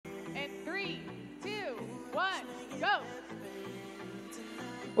one, go.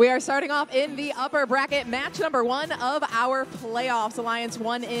 We are starting off in the upper bracket, match number 1 of our playoffs. Alliance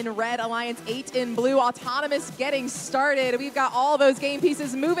 1 in red, Alliance 8 in blue. Autonomous getting started. We've got all those game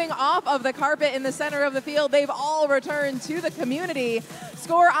pieces moving off of the carpet in the center of the field. They've all returned to the community.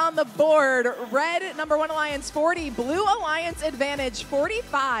 Score on the board, red number 1 Alliance 40, blue Alliance advantage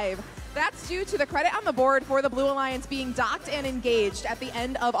 45. That's due to the credit on the board for the Blue Alliance being docked and engaged at the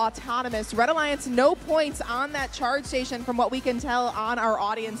end of Autonomous. Red Alliance, no points on that charge station from what we can tell on our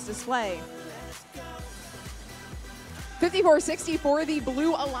audience display. 54-60 for the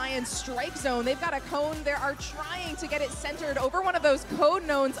Blue Alliance strike zone. They've got a cone. They are trying to get it centered over one of those code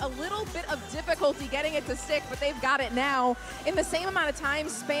nodes. A little bit of difficulty getting it to stick, but they've got it now. In the same amount of time,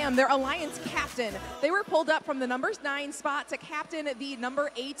 Spam, their Alliance captain, they were pulled up from the number 9 spot to captain the number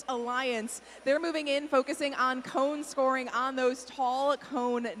 8 Alliance. They're moving in, focusing on cone scoring on those tall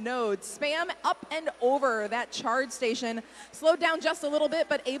cone nodes. Spam up and over that charge station. Slowed down just a little bit,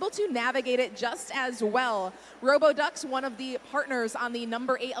 but able to navigate it just as well. Robotics, one of the partners on the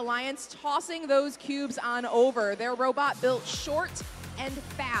number 8 Alliance, tossing those cubes on over. Their robot built short and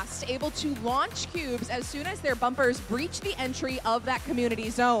fast, able to launch cubes as soon as their bumpers breach the entry of that community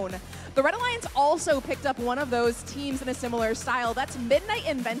zone. The Red Alliance also picked up one of those teams in a similar style. That's Midnight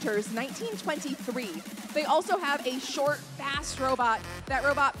Inventors 1923. They also have a short, fast robot. That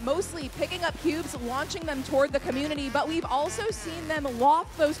robot mostly picking up cubes, launching them toward the community, but we've also seen them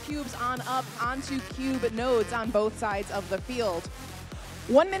loft those cubes on up onto cube nodes on both sides of the field.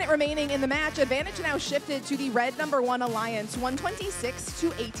 1 minute remaining in the match. Advantage now shifted to the red number 1 Alliance,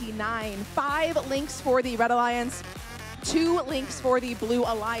 126-89. 5 links for the Red Alliance, 2 links for the Blue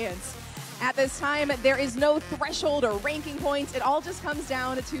Alliance. At this time, there is no threshold or ranking points. It all just comes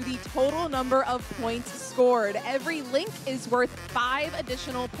down to the total number of points scored. Every link is worth 5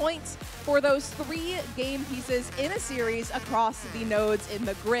 additional points for those 3 game pieces in a series across the nodes in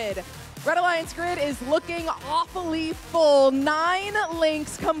the grid. Red Alliance grid is looking awfully full. 9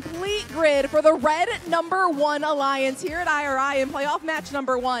 links, complete grid for the red number 1 Alliance here at IRI in playoff match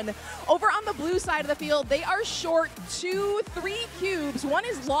number 1. Over on the blue side of the field, they are short 2-3 cubes. One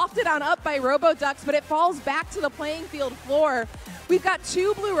is lofted on up by Roboducks, but it falls back to the playing field floor. We've got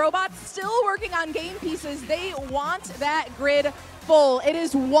 2 blue robots still working on game pieces. They want that grid full. It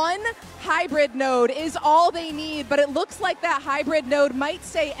is 1 hybrid node is all they need, but it looks like that hybrid node might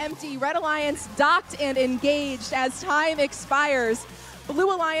stay empty. Red Alliance docked and engaged as time expires.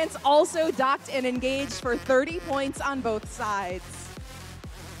 Blue Alliance also docked and engaged for 30 points on both sides.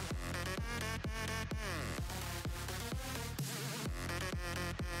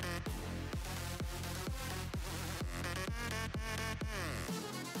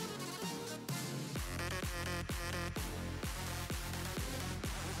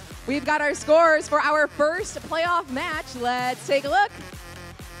 We've got our scores for our first playoff match. Let's take a look.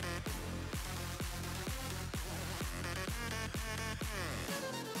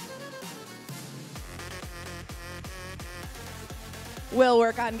 We'll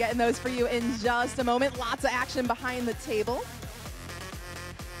work on getting those for you in just a moment. Lots of action behind the table.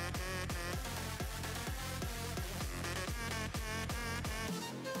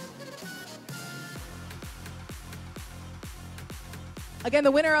 Again,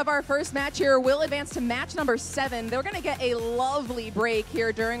 the winner of our first match here will advance to match number 7. They're going to get a lovely break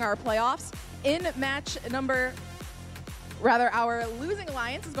here during our playoffs. In match number, rather, our losing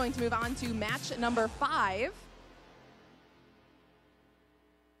alliance is going to move on to match number 5.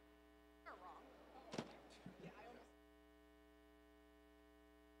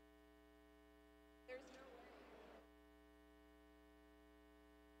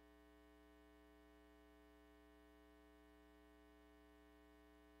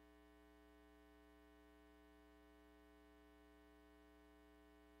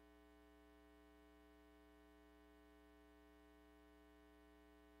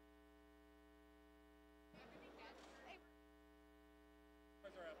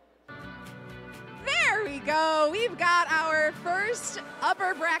 There we go. We've got our first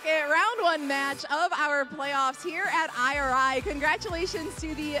upper bracket round 1 match of our playoffs here at IRI. Congratulations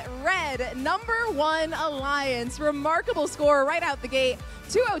to the red number 1 Alliance. Remarkable score right out the gate,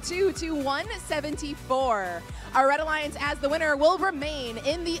 202 to 174. Our Red Alliance, as the winner, will remain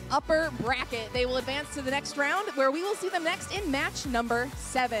in the upper bracket. They will advance to the next round, where we will see them next in match number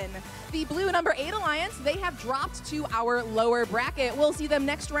 7. The blue number 8 Alliance, they have dropped to our lower bracket. We'll see them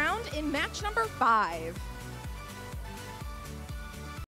next round in match number 5.